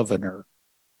the governor,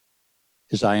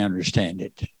 as I understand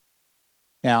it.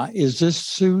 Now, is this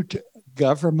suit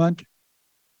government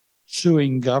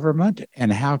suing government,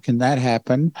 and how can that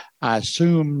happen? I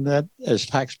assume that as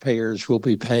taxpayers we'll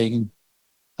be paying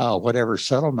whatever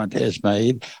settlement is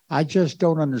made. I just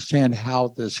don't understand how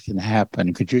this can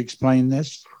happen. Could you explain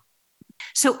this?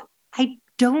 So I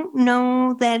don't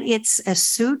know that it's a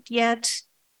suit yet,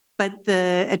 but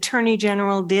the Attorney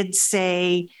General did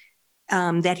say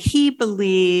that he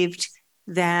believed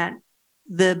that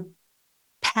the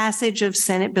passage of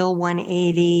Senate Bill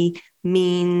 180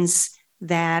 means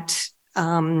that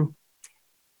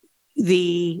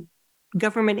the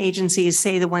government agencies,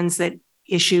 say the ones that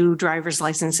issue driver's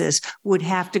licenses, would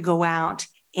have to go out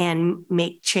and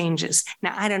make changes.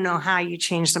 Now, I don't know how you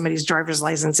change somebody's driver's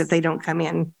license if they don't come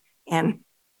in and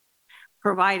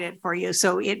provide it for you.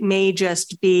 So it may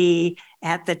just be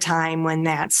at the time when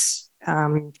that's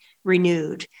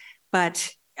renewed. But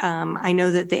I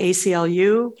know that the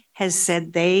ACLU has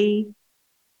said they,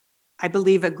 I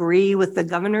believe, agree with the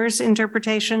governor's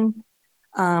interpretation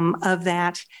of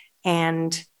that.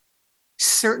 And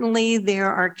certainly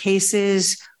there are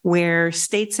cases where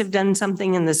states have done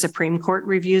something and the Supreme Court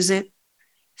reviews it.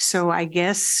 So I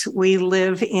guess we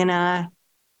live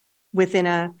within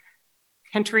a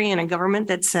country and a government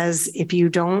that says, if you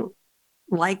don't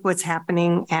like what's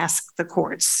happening, ask the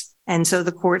courts. And so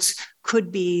the courts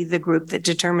could be the group that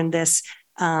determined this.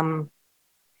 I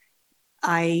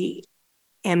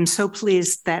am so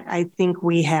pleased that I think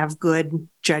we have good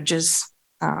judges,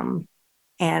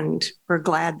 and we're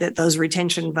glad that those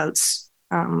retention votes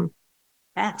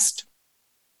passed.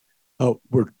 Oh,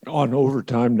 we're on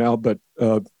overtime now, but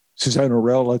Suzanne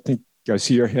Orell, I think I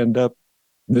see your hand up.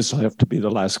 This will have to be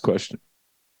the last question.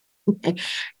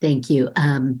 Thank you.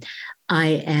 I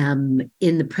am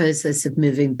in the process of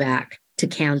moving back to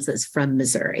Kansas from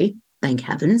Missouri, thank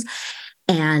heavens.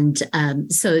 And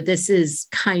so this is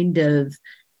kind of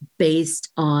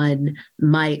based on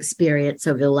my experience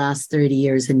over the last 30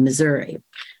 years in Missouri.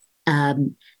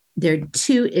 There are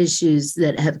two issues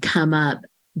that have come up,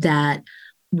 that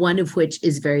one of which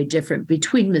is very different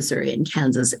between Missouri and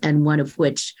Kansas, and one of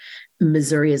which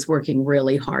Missouri is working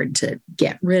really hard to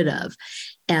get rid of.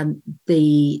 And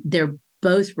they're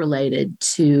both related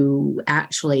to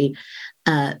actually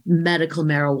medical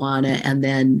marijuana and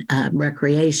then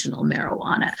recreational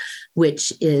marijuana,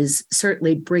 which is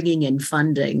certainly bringing in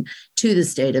funding to the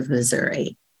state of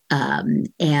Missouri.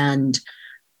 And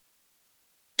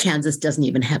Kansas doesn't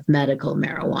even have medical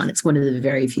marijuana. It's one of the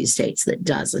very few states that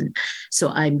doesn't. So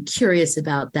I'm curious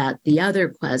about that. The other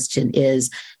question is,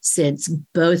 since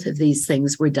both of these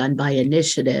things were done by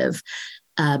initiative,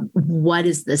 what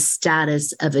is the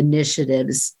status of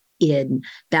initiatives in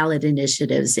ballot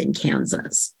initiatives in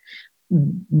Kansas?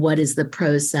 What is the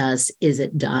process? Is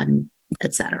it done,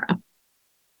 et cetera?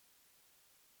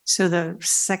 So the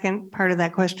second part of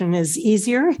that question is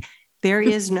easier. There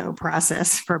is no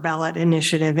process for ballot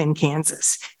initiative in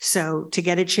Kansas. So to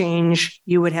get a change,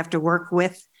 you would have to work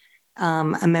with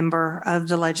a member of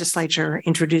the legislature,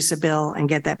 introduce a bill, and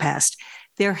get that passed.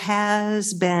 There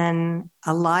has been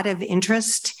a lot of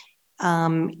interest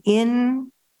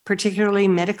in particularly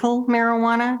medical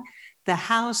marijuana. The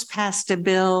House passed a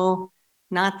bill,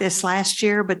 not this last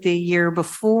year, but the year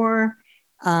before.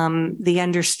 The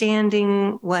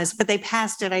understanding was, but they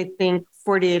passed it, I think,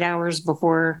 48 hours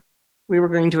before we were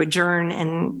going to adjourn.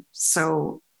 And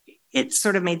so it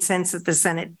sort of made sense that the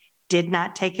Senate did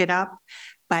not take it up.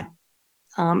 But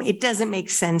it doesn't make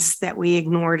sense that we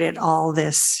ignored it all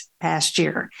this past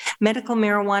year. Medical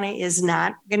marijuana is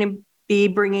not going to be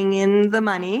bringing in the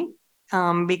money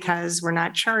because we're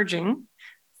not charging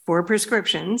for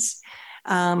prescriptions.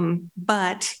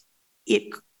 But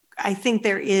I think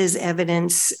there is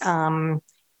evidence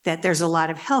that there's a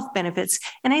lot of health benefits.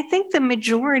 And I think the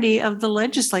majority of the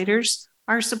legislators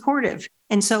are supportive.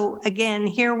 And so again,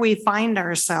 here we find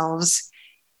ourselves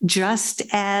just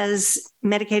as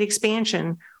Medicaid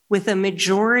expansion with a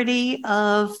majority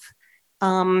of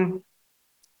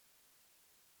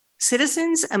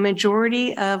citizens, a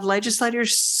majority of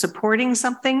legislators supporting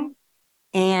something,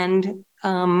 and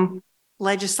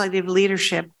legislative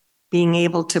leadership being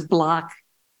able to block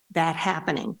that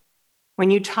happening. When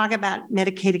you talk about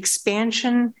Medicaid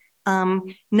expansion,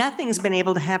 nothing's been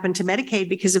able to happen to Medicaid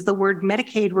because if the word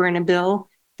Medicaid were in a bill,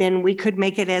 then we could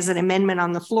make it as an amendment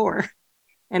on the floor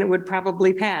and it would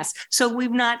probably pass. So we've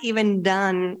not even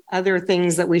done other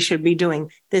things that we should be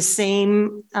doing. The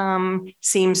same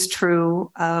seems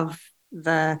true of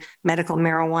the medical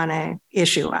marijuana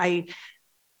issue.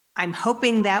 I'm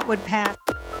hoping that would pass.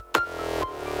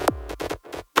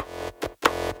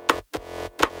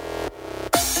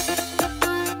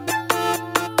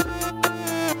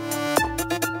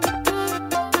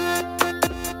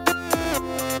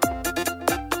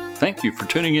 Thank you for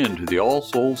tuning in to the All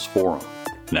Souls Forum.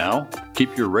 Now,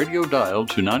 keep your radio dialed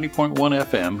to 90.1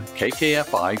 FM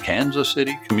KKFI Kansas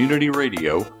City Community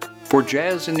Radio for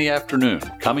Jazz in the Afternoon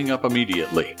coming up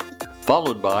immediately,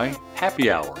 followed by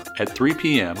Happy Hour at 3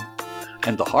 p.m.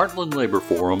 and the Heartland Labor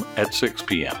Forum at 6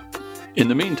 p.m. In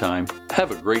the meantime,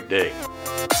 have a great day.